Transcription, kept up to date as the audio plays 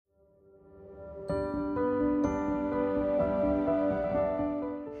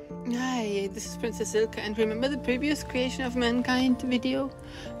this is Princess Silke, and remember the previous Creation of Mankind video?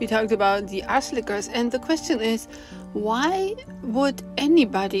 We talked about the Arslickers, and the question is, why would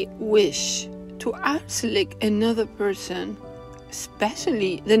anybody wish to Arslick another person,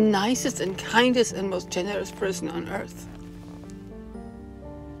 especially the nicest and kindest and most generous person on earth?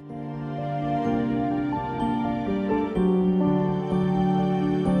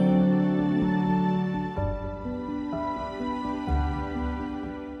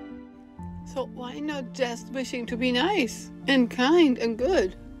 So why not just wishing to be nice and kind and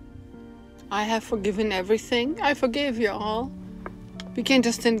good? I have forgiven everything. I forgive you all. We can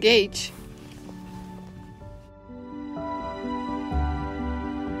just engage.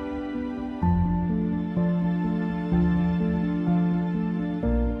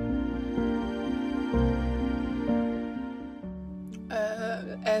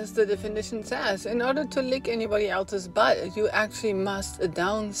 As the definition says, in order to lick anybody else's butt, you actually must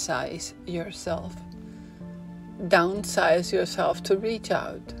downsize yourself. Downsize yourself to reach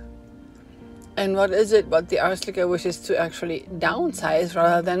out. And what is it what the Arslicker wishes to actually downsize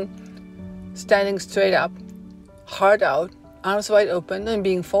rather than standing straight up, heart out, arms wide open, and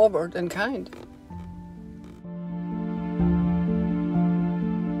being forward and kind?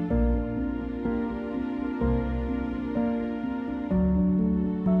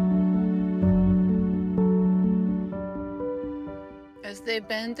 As they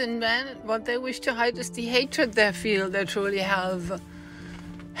bend and bend, what they wish to hide is the hatred they feel. They truly have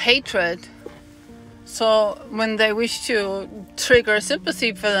hatred. So when they wish to trigger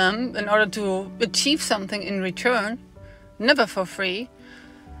sympathy for them in order to achieve something in return, never for free,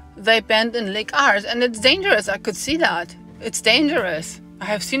 they bend and lick ours. And it's dangerous, I could see that. It's dangerous. I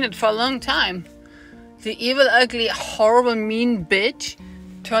have seen it for a long time. The evil, ugly, horrible, mean bitch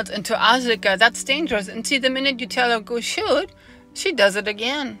turns into Arslicker. That's dangerous. And see, the minute you tell her go shoot, she does it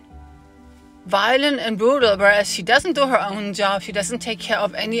again. Violent and brutal, whereas she doesn't do her own job. She doesn't take care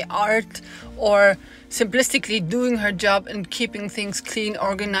of any art or simplistically doing her job and keeping things clean,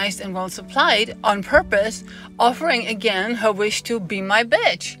 organized, and well supplied on purpose, offering again her wish to be my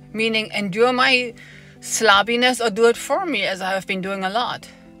bitch, meaning endure my sloppiness or do it for me, as I have been doing a lot.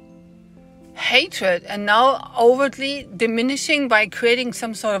 Hatred, and now overtly diminishing by creating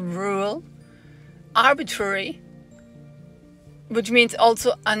some sort of rule, arbitrary, which means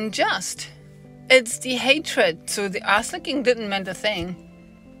also unjust. It's the hatred. So the Arslicking didn't mean a thing.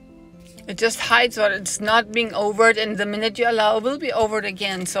 It just hides what it's not being overt, and the minute you allow it will be overt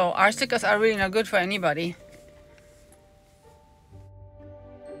again. So Arslickers are really not good for anybody.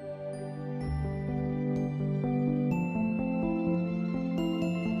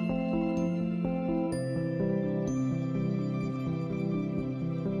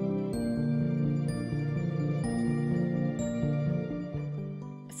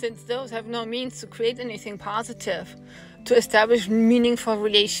 Since those have no means to create anything positive, to establish meaningful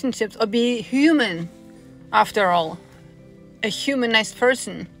relationships, or be human, after all, a humanized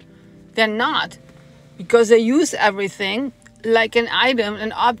person. They're not, because they use everything like an item,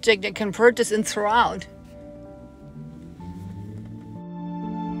 an object they can purchase and throw out.